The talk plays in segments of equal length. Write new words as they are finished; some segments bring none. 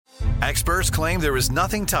Experts claim there is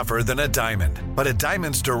nothing tougher than a diamond. But at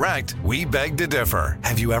Diamonds Direct, we beg to differ.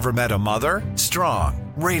 Have you ever met a mother?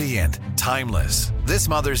 Strong, radiant, timeless. This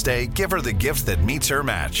Mother's Day, give her the gift that meets her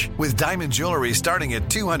match. With diamond jewelry starting at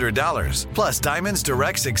 $200. Plus Diamonds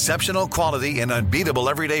Direct's exceptional quality and unbeatable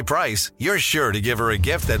everyday price, you're sure to give her a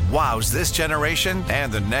gift that wows this generation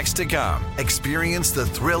and the next to come. Experience the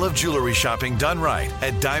thrill of jewelry shopping done right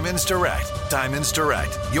at Diamonds Direct. Diamonds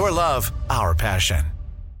Direct. Your love, our passion.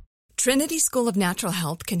 Trinity School of Natural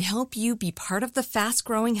Health can help you be part of the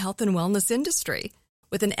fast-growing health and wellness industry.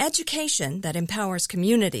 With an education that empowers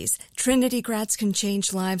communities, Trinity grads can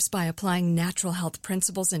change lives by applying natural health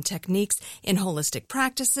principles and techniques in holistic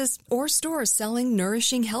practices or stores selling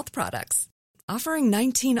nourishing health products. Offering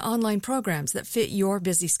 19 online programs that fit your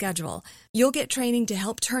busy schedule, you'll get training to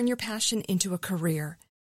help turn your passion into a career.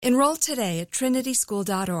 Enroll today at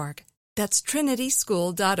trinityschool.org. That's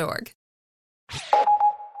trinityschool.org.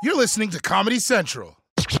 You're listening to Comedy Central.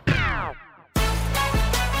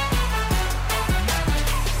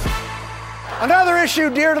 Another issue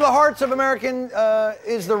dear to the hearts of Americans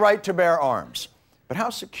is the right to bear arms. But how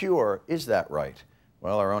secure is that right?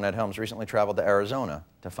 Well, our own Ed Helms recently traveled to Arizona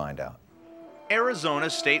to find out. Arizona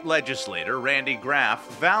state legislator Randy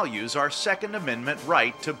Graff values our Second Amendment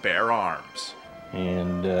right to bear arms.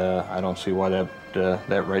 And I don't see why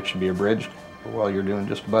that right should be abridged while you're doing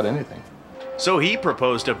just about anything. So he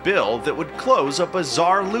proposed a bill that would close a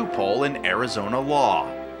bizarre loophole in Arizona law.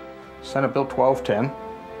 Senate Bill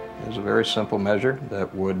 1210 is a very simple measure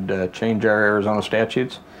that would change our Arizona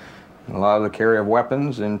statutes and allow the carry of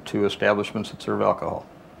weapons into establishments that serve alcohol.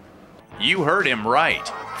 You heard him right.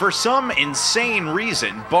 For some insane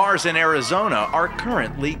reason, bars in Arizona are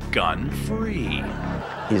currently gun-free.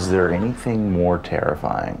 Is there anything more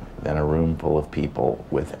terrifying than a room full of people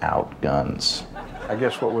without guns? I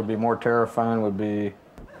guess what would be more terrifying would be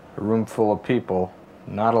a room full of people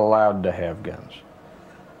not allowed to have guns.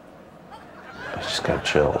 I just got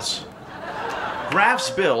chills. Graff's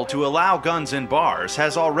bill to allow guns in bars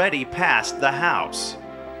has already passed the House.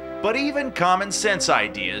 But even common sense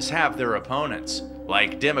ideas have their opponents,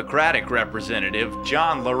 like Democratic Representative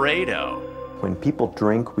John Laredo. When people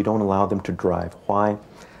drink, we don't allow them to drive. Why?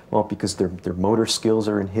 Well, because their motor skills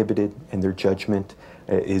are inhibited and their judgment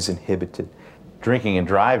is inhibited. Drinking and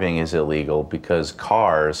driving is illegal because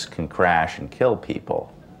cars can crash and kill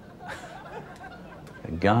people.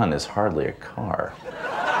 A gun is hardly a car.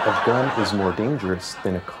 A gun is more dangerous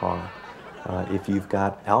than a car if you've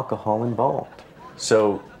got alcohol involved.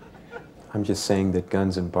 So, I'm just saying that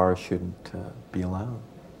guns in bars shouldn't be allowed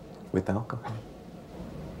with alcohol.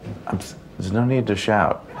 There's no need to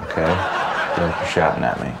shout, okay? You're shouting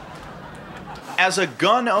at me. As a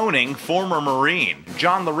gun-owning former Marine,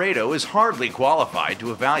 John Laredo is hardly qualified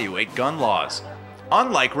to evaluate gun laws.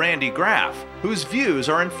 Unlike Randy Graff, whose views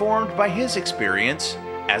are informed by his experience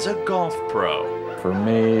as a golf pro. For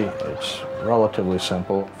me, it's relatively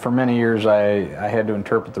simple. For many years, I had to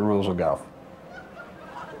interpret the rules of golf.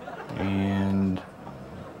 And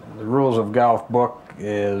the rules of golf book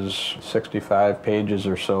is 65 pages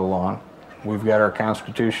or so long. We've got our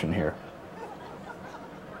Constitution here.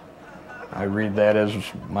 I read that as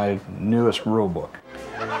my newest rule book.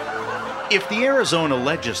 If the Arizona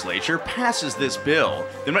legislature passes this bill,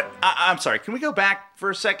 then I'm sorry, can we go back for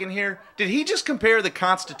a second here? Did he just compare the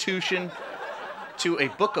Constitution to a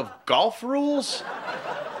book of golf rules?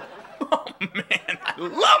 Oh man, I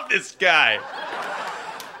love this guy.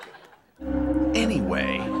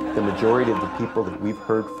 Anyway. The majority of the people that we've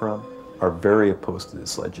heard from are very opposed to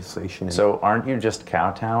this legislation. So aren't you just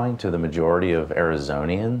kowtowing to the majority of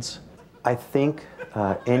Arizonians? I think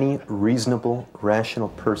any reasonable, rational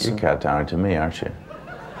person... You're kowtowing to me, aren't you?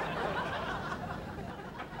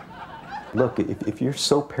 Look, if you're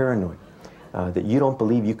so paranoid that you don't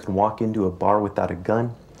believe you can walk into a bar without a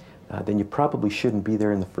gun, then you probably shouldn't be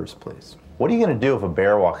there in the first place. What are you going to do if a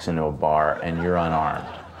bear walks into a bar and you're unarmed?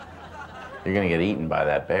 You're going to get eaten by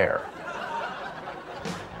that bear.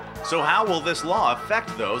 So how will this law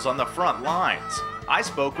affect those on the front lines? I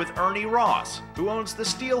spoke with Ernie Ross, who owns the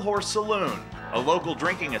Steel Horse Saloon, a local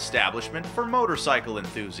drinking establishment for motorcycle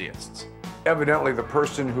enthusiasts. Evidently, the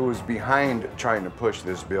person who is behind trying to push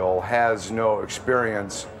this bill has no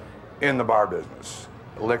experience in the bar business.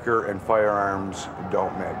 Liquor and firearms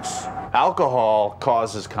don't mix. Alcohol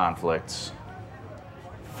causes conflicts.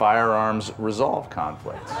 Firearms resolve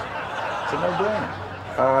conflicts. It's a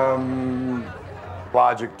no-brainer.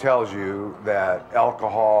 Logic tells you that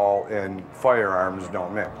alcohol and firearms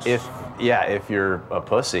don't mix. If you're a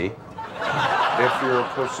pussy. If you're a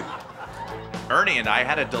pussy. Ernie and I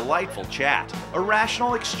had a delightful chat, a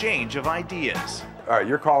rational exchange of ideas. All right,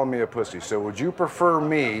 you're calling me a pussy. So would you prefer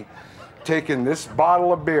me taking this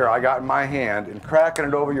bottle of beer I got in my hand and cracking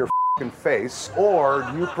it over your f***ing face, or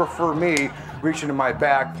do you prefer me reaching in my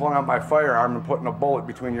back, pulling out my firearm, and putting a bullet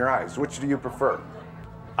between your eyes? Which do you prefer?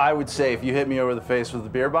 I would say if you hit me over the face with a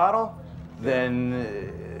beer bottle, then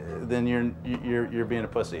you're being a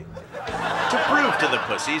pussy. To prove to the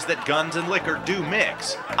pussies that guns and liquor do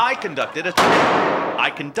mix, I conducted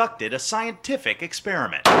a scientific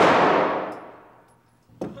experiment.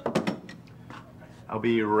 I'll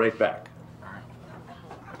be right back.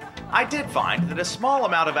 I did find that a small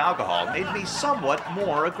amount of alcohol made me somewhat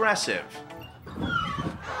more aggressive.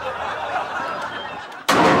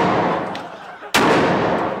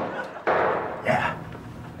 Yeah.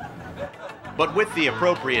 But with the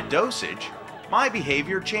appropriate dosage, my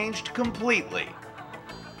behavior changed completely.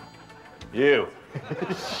 You.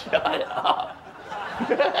 Shut up.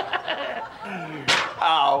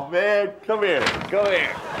 Oh, man. Come here. Come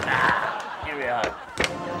here. Give me a hug.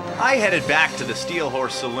 I headed back to the Steel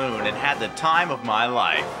Horse Saloon and had the time of my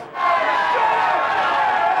life.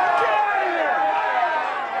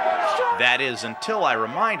 That is, until I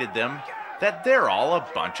reminded them that they're all a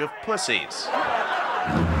bunch of pussies.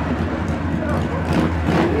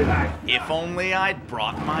 If only I'd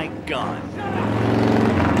brought my gun.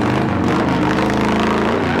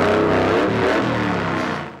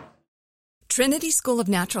 Trinity School of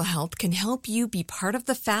Natural Health can help you be part of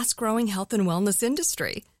the fast-growing health and wellness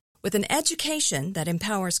industry. With an education that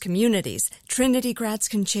empowers communities, Trinity grads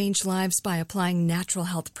can change lives by applying natural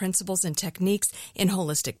health principles and techniques in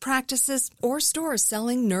holistic practices or stores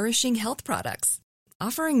selling nourishing health products.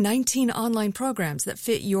 Offering 19 online programs that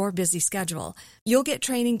fit your busy schedule, you'll get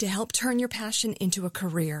training to help turn your passion into a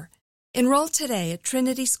career. Enroll today at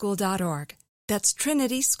trinityschool.org. That's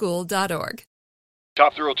trinityschool.org.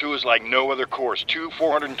 Top Thrill 2 is like no other course. 2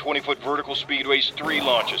 420-foot vertical speedways, 3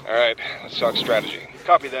 launches. All right, let's talk strategy.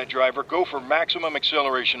 Copy that, driver. Go for maximum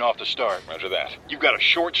acceleration off the start. Roger that. You've got a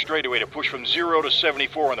short straightaway to push from 0 to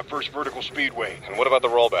 74 on the first vertical speedway. And what about the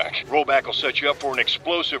rollback? Rollback will set you up for an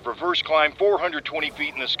explosive reverse climb 420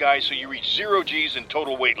 feet in the sky so you reach 0 Gs in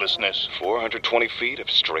total weightlessness. 420 feet of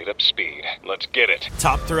straight-up speed. Let's get it.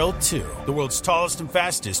 Top Thrill 2, the world's tallest and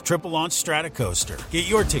fastest triple-launch stratocoaster. Get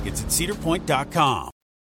your tickets at cedarpoint.com.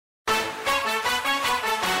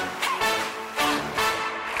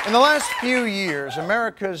 In the last few years,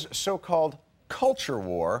 America's so-called culture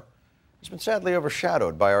war has been sadly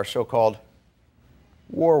overshadowed by our so-called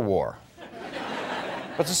war.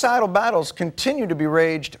 But societal battles continue to be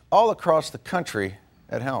raged all across the country.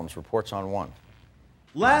 Ed Helms reports on one.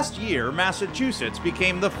 Last year, Massachusetts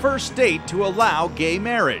became the first state to allow gay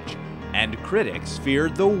marriage, and critics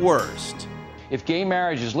feared the worst. If gay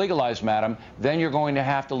marriage is legalized, madam, then you're going to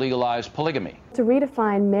have to legalize polygamy. To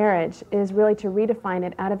redefine marriage is really to redefine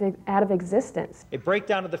it out of existence. A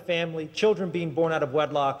breakdown of the family, children being born out of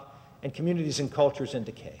wedlock, and communities and cultures in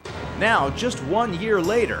decay. Now, just 1 year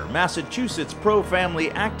later, Massachusetts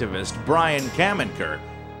pro-family activist Brian Kamenker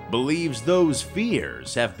believes those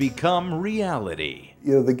fears have become reality.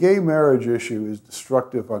 You know, the gay marriage issue is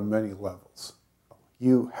destructive on many levels.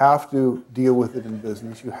 You have to deal with it in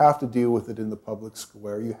business. You have to deal with it in the public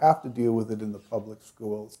square. You have to deal with it in the public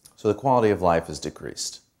schools. So the quality of life has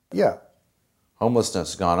decreased. Yeah. Homelessness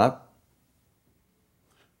has gone up.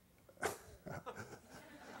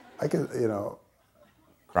 I can, you know.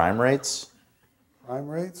 Crime rates. Crime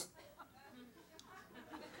rates.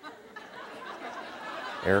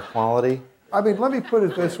 Air quality. I mean, let me put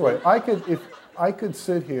it this way. If I could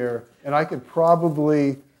sit here and I could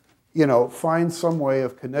probably, you know, find some way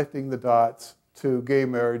of connecting the dots to gay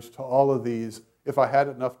marriage, to all of these, if I had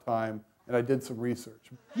enough time and I did some research.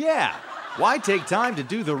 Yeah, why take time to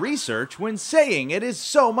do the research when saying it is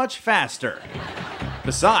so much faster?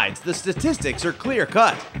 Besides, the statistics are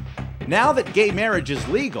clear-cut. Now that gay marriage is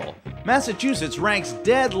legal, Massachusetts ranks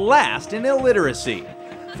dead last in illiteracy,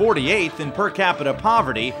 48th in per capita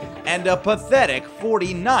poverty, and a pathetic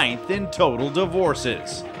 49th in total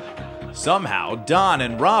divorces. Somehow, Don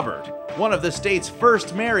and Robert, one of the state's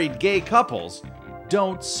first married gay couples,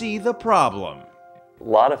 don't see the problem. A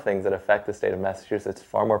lot of things that affect the state of Massachusetts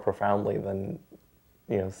far more profoundly than,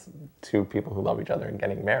 you know, two people who love each other and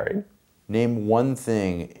getting married. Name one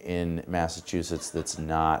thing in Massachusetts that's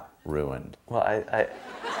not ruined. Well, I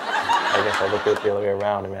guess I look at it the other way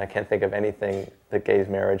around. I mean, I can't think of anything that gay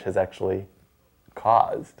marriage has actually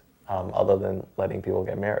caused, other than letting people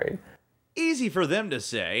get married. Easy for them to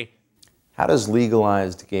say. How does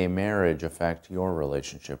legalized gay marriage affect your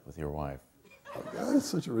relationship with your wife? Oh, God, that's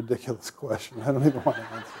such a ridiculous question. I don't even want to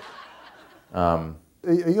answer.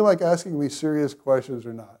 Are you like asking me serious questions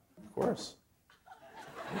or not? Of course.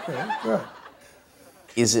 Okay, good.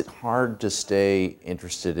 Is it hard to stay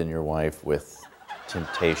interested in your wife with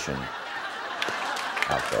temptation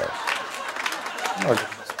out there?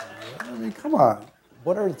 I mean, come on.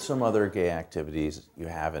 What are some other gay activities you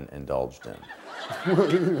haven't indulged in?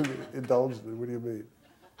 Indulged in? What do you mean?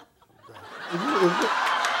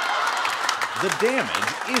 The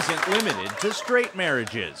damage isn't limited to straight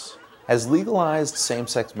marriages. Has legalized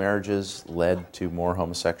same-sex marriages led to more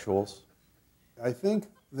homosexuals? I think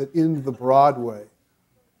that in the Broadway,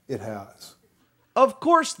 it has. Of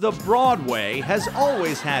course, the Broadway has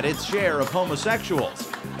always had its share of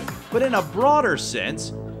homosexuals. But in a broader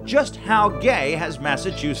sense, just how gay has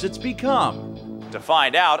Massachusetts become? To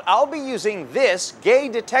find out, I'll be using this gay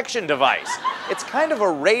detection device. It's kind of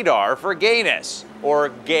a radar for gayness, or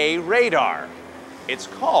gay radar. It's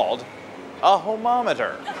called a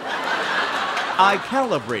homometer. I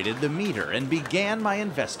calibrated the meter and began my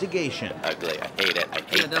investigation. Ugly, I hate it. I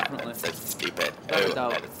hate that. That's so stupid.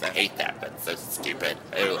 Oh, I hate that. That's so stupid.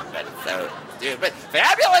 Oh, that is so stupid.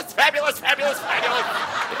 Fabulous, fabulous, fabulous, fabulous.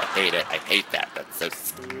 I hate it. I hate that. That's so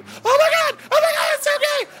stupid. Oh my god! Oh my god, it's so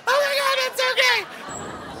gay! Oh my god, it's so gay!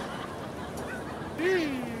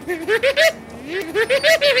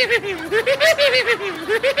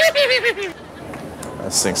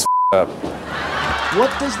 This thing's up. What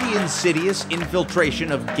does the insidious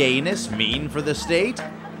infiltration of gayness mean for the state?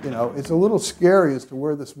 You know, it's a little scary as to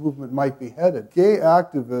where this movement might be headed. Gay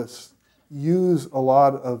activists use a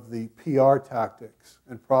lot of the PR tactics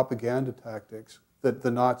and propaganda tactics that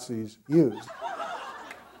the Nazis used.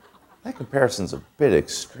 That comparison's a bit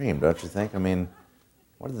extreme, don't you think? I mean,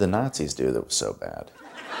 what did the Nazis do that was so bad?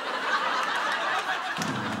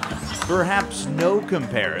 Perhaps no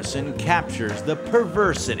comparison captures the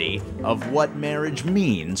perversity of what marriage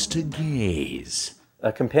means to gays.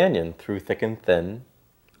 A companion through thick and thin,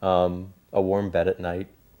 a warm bed at night.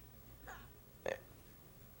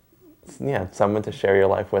 Yeah, someone to share your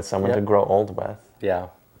life with, someone to grow old with. Yeah.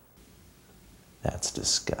 That's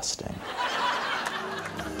disgusting.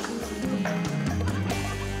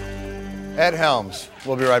 Ed Helms.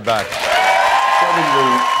 We'll be right back.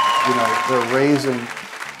 Suddenly, they're raising,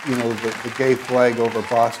 the gay flag over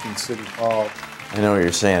Boston City Hall. I know what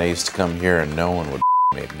you're saying. I used to come here and no one would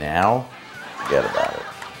me. Now, forget about it.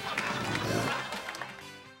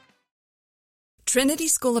 Trinity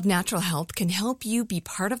School of Natural Health can help you be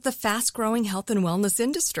part of the fast-growing health and wellness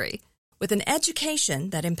industry. With an education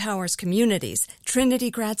that empowers communities,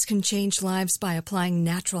 Trinity grads can change lives by applying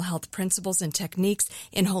natural health principles and techniques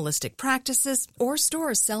in holistic practices or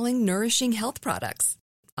stores selling nourishing health products.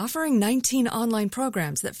 Offering 19 online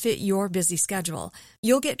programs that fit your busy schedule,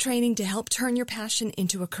 you'll get training to help turn your passion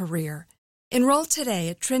into a career. Enroll today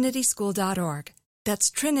at trinityschool.org. That's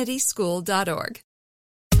trinityschool.org.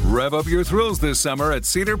 Rev up your thrills this summer at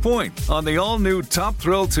Cedar Point on the all-new Top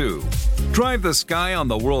Thrill 2. Drive the sky on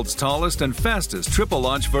the world's tallest and fastest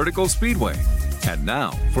triple-launch vertical speedway. And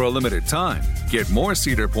now, for a limited time, get more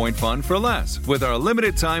Cedar Point fun for less with our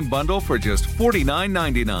limited-time bundle for just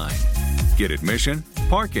 $49.99. Get admission,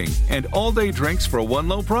 parking, and all-day drinks for one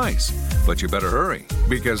low price. But you better hurry,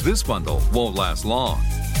 because this bundle won't last long.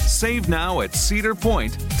 Save now at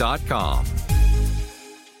cedarpoint.com.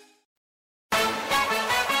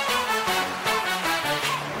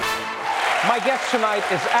 My guest tonight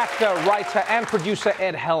is actor, writer, and producer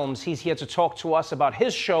Ed Helms. He's here to talk to us about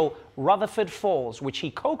his show, Rutherford Falls, which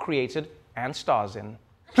he co-created and stars in.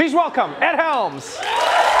 Please welcome Ed Helms.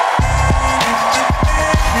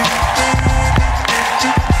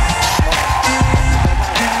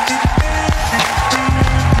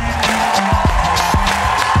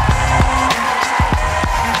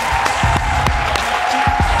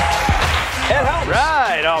 Ed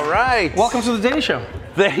Helms. All right. Welcome to the Daily Show.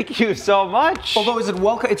 Thank you so much. Although it's a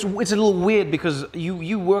little weird because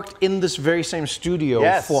you worked in this very same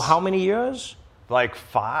studio for how many years? Like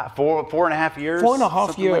 4.5 years.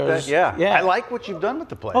 4.5 years. Like that. Yeah. I like what you've done with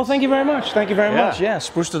the place. Oh, thank you very much. Thank you very much. Yeah,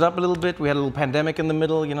 spruced it up a little bit. We had a little pandemic in the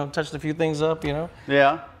middle, touched a few things up, Yeah.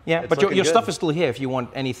 Yeah, but your stuff is still here if you want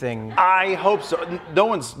anything. I hope so. No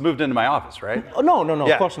one's moved into my office, right? Oh, no,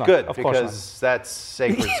 of course not. Good, of course because that's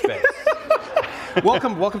sacred space.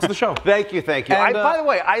 Welcome to the show. Thank you. And, by the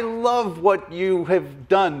way, I love what you have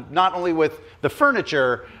done, not only with the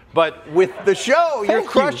furniture, but with the show. You're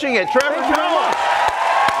crushing it. Trevor Noah.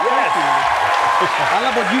 Yes. I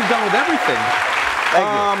love what you've done with everything. Thank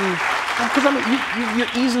you. Because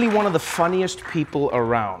you're easily one of the funniest people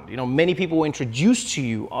around. Many people were introduced to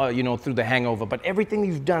you, through The Hangover, but everything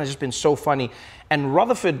you've done has just been so funny. And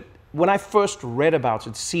Rutherford, when I first read about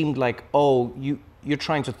it, seemed like, you're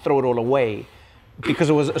trying to throw it all away. because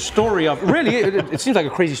it was a story of, really, it seems like a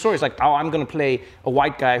crazy story. It's like, oh, I'm going to play a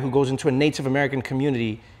white guy who goes into a Native American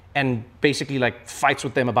community and basically like fights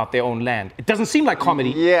with them about their own land. It doesn't seem like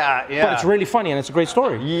comedy. Yeah. But it's really funny and it's a great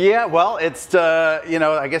story. Yeah, well, it's,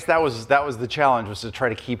 I guess that was the challenge, was to try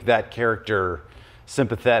to keep that character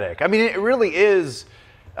sympathetic. I mean, it really is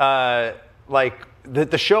like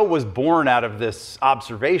the show was born out of this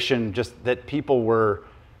observation, just that people were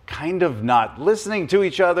kind of not listening to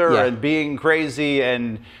each other and being crazy,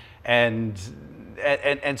 and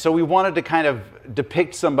so we wanted to kind of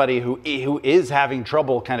depict somebody who is having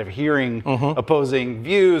trouble kind of hearing opposing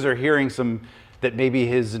views, or hearing that maybe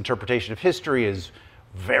his interpretation of history is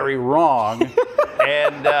very wrong,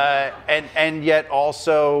 and yet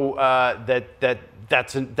also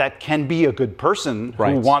that can be a good person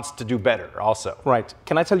who wants to do better also. Right.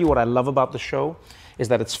 Can I tell you what I love about the show? Is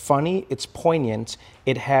that it's funny, it's poignant,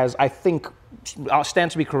 it has, I think, I'll stand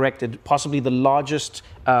to be corrected, possibly the largest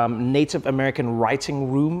Native American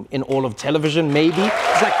writing room in all of television, maybe.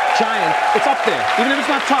 It's like giant. It's up there. Even if it's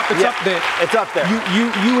not top, it's up there. It's up there.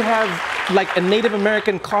 You have like a Native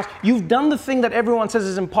American cast. You've done the thing that everyone says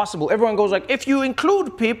is impossible. Everyone goes like, if you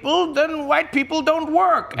include people, then white people don't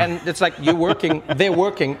work. And it's like, you're working, they're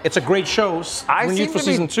working. It's a great show. Renewed for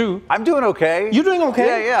season 2. I'm doing okay. You're doing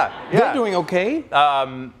okay? Yeah. They're doing okay.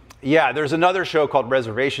 Yeah, there's another show called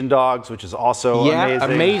Reservation Dogs, which is also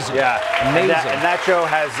amazing. Yeah, amazing. And that show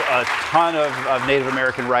has a ton of Native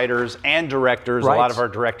American writers and directors. Right. A lot of our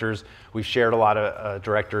directors, we've shared a lot of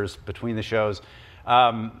directors between the shows.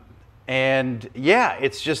 And yeah,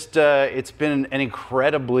 it's just, it's been an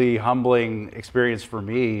incredibly humbling experience for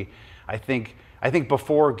me. I think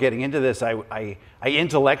before getting into this, I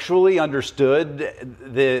intellectually understood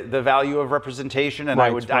the value of representation, and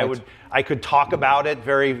I could talk about it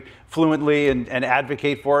very fluently and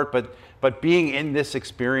advocate for it. But being in this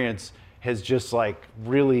experience has just like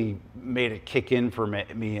really made it kick in for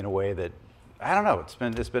me in a way that, I don't know, it's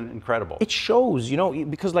been incredible. It shows,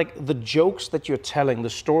 because like the jokes that you're telling, the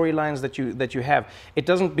storylines that you have, it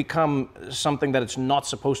doesn't become something that it's not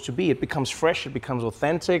supposed to be. It becomes fresh, it becomes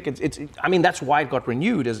authentic. I mean, that's why it got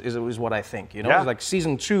renewed, is what I think. Yeah. It's like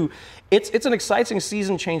season 2. It's an exciting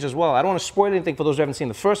season change as well. I don't want to spoil anything for those who haven't seen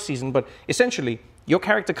the first season, but essentially, your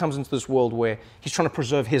character comes into this world where he's trying to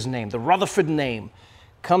preserve his name, the Rutherford name.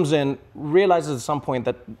 Comes in, realizes at some point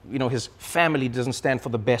that his family doesn't stand for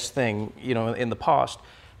the best thing in the past.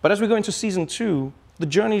 But as we go into season 2, the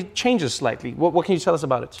journey changes slightly. What can you tell us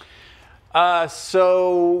about it? We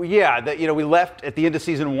left at the end of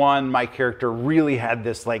season 1. My character really had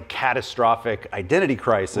this like catastrophic identity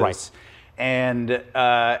crisis, right. And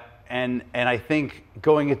I think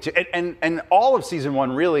going into and all of season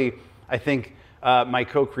 1 really, I think. My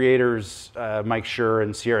co-creators, Mike Schur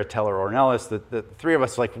and Sierra Teller-Ornelas, the three of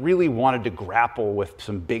us like really wanted to grapple with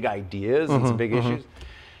some big ideas and some big issues.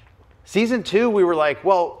 Season 2, we were like,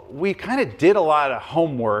 well, we kind of did a lot of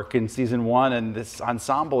homework in season 1, and this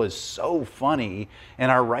ensemble is so funny, and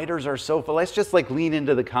our writers are so fun. Let's just like lean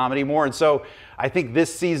into the comedy more. And so I think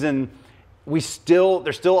this season, there's still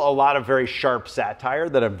a lot of very sharp satire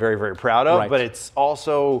that I'm very, very proud of, but it's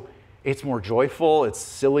also... It's more joyful, it's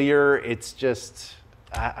sillier, it's just,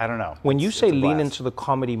 I don't know. When you say lean into the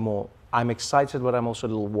comedy more, I'm excited, but I'm also a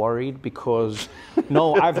little worried because,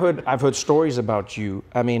 I've heard stories about you.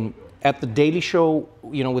 I mean, at the Daily Show,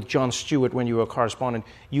 with Jon Stewart, when you were a correspondent,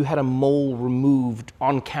 you had a mole removed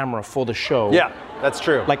on camera for the show. Yeah, that's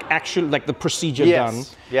true. Like the procedure done.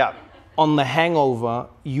 Yeah. On The Hangover,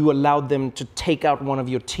 you allowed them to take out one of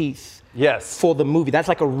your teeth. Yes. For the movie. That's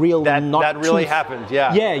like a real that really tooth. Happened,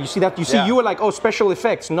 yeah. Yeah, you see that? You were like, oh, special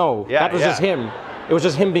effects. No, that was just him. It was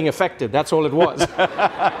just him being affected. That's all it was.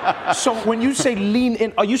 So when you say lean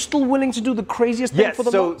in, are you still willing to do the craziest thing for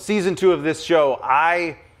the movie? So season 2 of this show,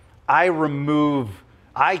 I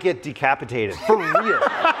get decapitated for real.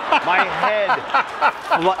 My head,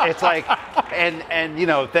 it's like, and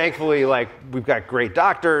thankfully, like we've got great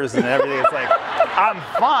doctors and everything. It's like I'm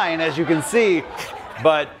fine, as you can see.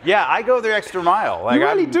 But yeah, I go the extra mile. Like, you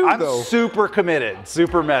really do, I'm though. Super committed,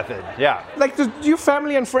 super method. Yeah. Like, do your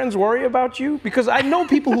family and friends worry about you? Because I know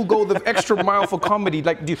people who go the extra mile for comedy.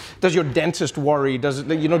 Like, does your dentist worry?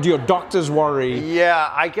 Do your doctors worry?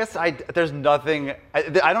 Yeah, I guess there's nothing.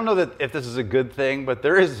 I don't know that if this is a good thing, but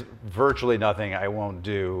there is virtually nothing I won't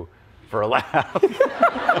do for a laugh.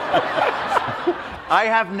 I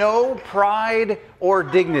have no pride or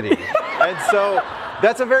dignity, and so.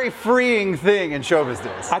 That's a very freeing thing in show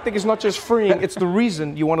business. I think it's not just freeing, it's the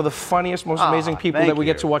reason you're one of the funniest, most amazing people that we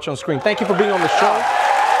get to watch on screen. Thank you for being on the show.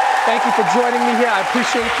 Thank you for joining me here. I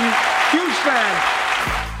appreciate you. Huge fan.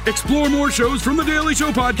 Explore more shows from The Daily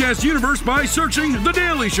Show podcast universe by searching The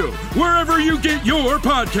Daily Show wherever you get your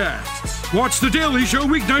podcasts. Watch The Daily Show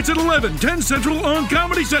weeknights at 11, 10 Central on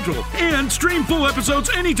Comedy Central, and stream full episodes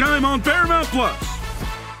anytime on Paramount+.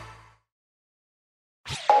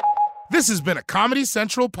 This has been a Comedy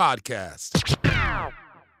Central podcast.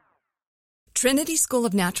 Trinity School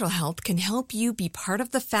of Natural Health can help you be part of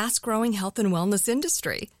the fast-growing health and wellness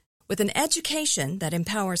industry. With an education that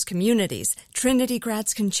empowers communities, Trinity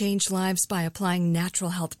grads can change lives by applying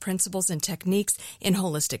natural health principles and techniques in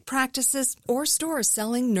holistic practices or stores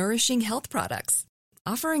selling nourishing health products.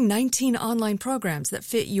 Offering 19 online programs that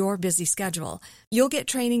fit your busy schedule, you'll get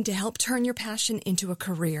training to help turn your passion into a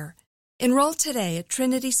career. Enroll today at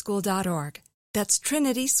trinityschool.org. That's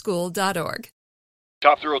trinityschool.org.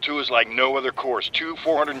 Top Thrill 2 is like no other course. 2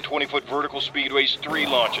 420-foot vertical speedways, 3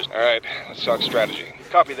 launches. All right, let's talk strategy.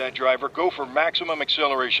 Copy that, driver. Go for maximum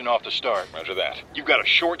acceleration off the start. Roger that. You've got a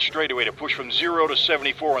short straightaway to push from 0 to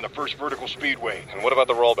 74 on the first vertical speedway. And what about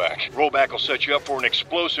the rollback? Rollback will set you up for an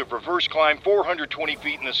explosive reverse climb 420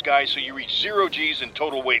 feet in the sky so you reach 0 G's in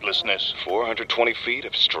total weightlessness. 420 feet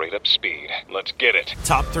of straight-up speed. Let's get it.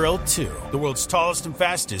 Top Thrill 2, the world's tallest and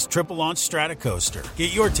fastest triple-launch strata coaster.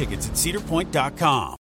 Get your tickets at cedarpoint.com.